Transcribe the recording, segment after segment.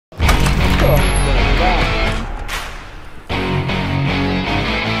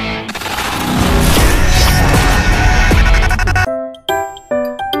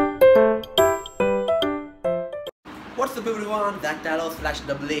Jack Tallow /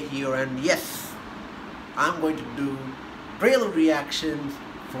 Double A here, and yes, I'm going to do trailer reactions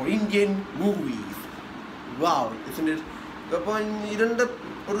for Indian movies. Wow, isn't it? അപ്പോൾ ഇതിൻ്റെ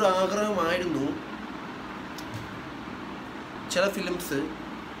ഒരു ആഗ്രഹമായിരുന്നു ചില films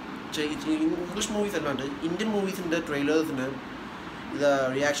English movies അല്ലാണ്ട് Indian മൂവീസിൻ്റെ ട്രെയിലേഴ്സിന് ഇത്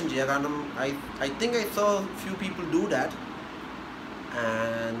reaction ചെയ്യുക. കാരണം I think I saw few people do that,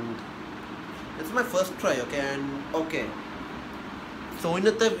 and it's my first try. Okay, so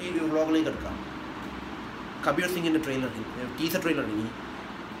ഇന്നത്തെ വ്ളോഗിലേക്ക് എടുക്കാം. കബീർ സിംഗിൻ്റെ teaser trailer.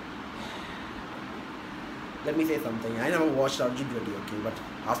 Let me say something. I never watched Arjun Reddy, okay, but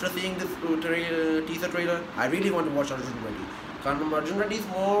after seeing this teaser trailer, I really want to watch Arjun Reddy. Because Arjun Reddy is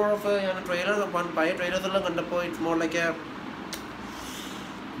more of a trailer. One trailers it's more like a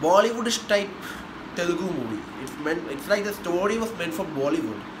Bollywoodish type Telugu movie. It's like the story was meant for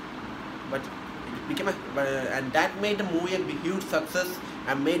Bollywood, but it became and that made the movie a huge success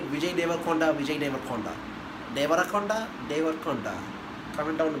and made Vijay Deverakonda.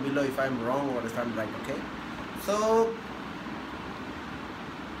 Comment down below if I'm wrong or if I'm right, okay? So,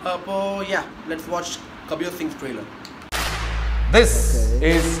 yeah, let's watch Kabir Singh's trailer. This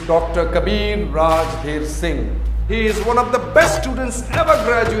is Dr. Kabir Rajbir Singh. He is one of the best students ever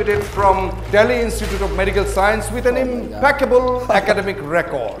graduated from Delhi Institute of Medical Science with an impeccable academic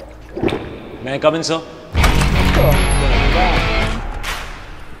record. May I come in, sir? Oh my God.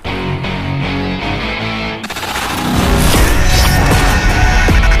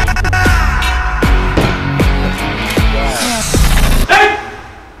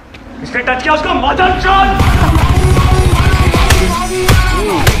 इसने touch किया उसको मदद चल।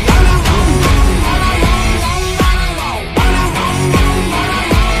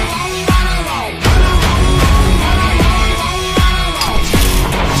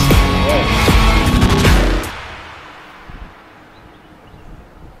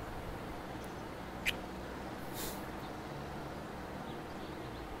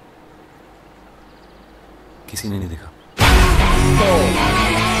 किसी ने नहीं देखा।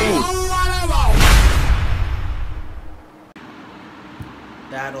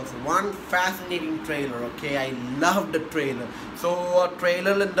 That was one fascinating trailer, okay? I loved the trailer. So a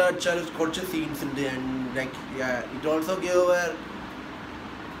trailer in the church got scenes in the end, like, yeah, it also gave a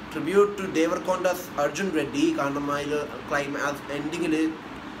tribute to Deverakonda's Arjun Reddy. Climax ending in it,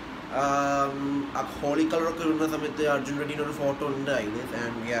 a holy color of Arjun Reddy in a photo, and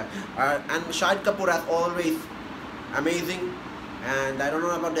yeah, and Shahid Kapoor as always amazing. And I don't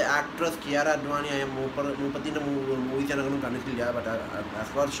know about the actress Kiara Advani. I am Mupati movies but as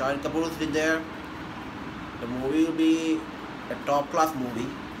far as Shahid Kapoor is there, the movie will be a top class movie,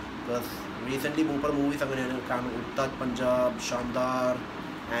 because recently movies Uttad Punjab, Shandar,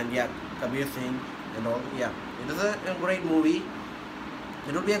 and yeah, Kabir Singh and all. Yeah, it is a great movie.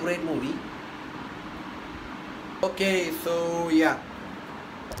 It will be a great movie. Okay, so yeah,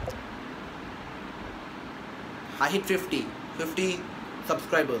 I hit 50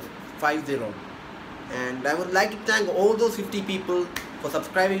 subscribers, 50, and I would like to thank all those 50 people for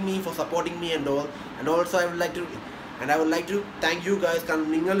subscribing me, for supporting me and all. And also I would like to thank you guys, and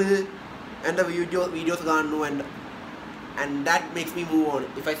the videos and that makes me move on.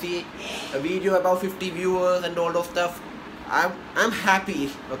 If I see a video about 50 viewers and all those stuff, I'm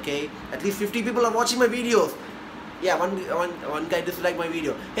happy, okay? At least 50 people are watching my videos. Yeah, one guy disliked my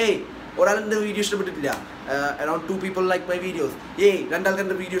video. Hey, ഒരാളുടെ video ഇഷ്ടപ്പെട്ടിട്ടില്ല. Around 2 people like my videos. Hey,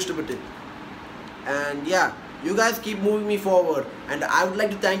 രണ്ടാൾക്കാരുടെ video ഇഷ്ടപ്പെട്ടു. And yeah, you guys keep moving me forward, and I would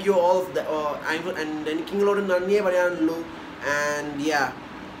like to thank you all of the and എനിക്കിങ്ങളോട് നന്ദിയേ പറയാനുള്ളൂ. And yeah,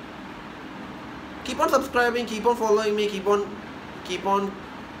 keep on subscribing, keep on following me, keep on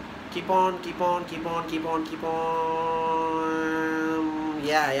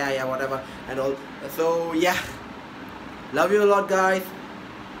yeah, whatever and all. So yeah, love you a lot, guys,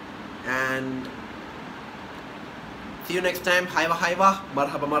 and see you next time. Haiva,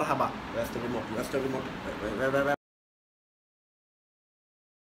 marhaba. Where's the remote?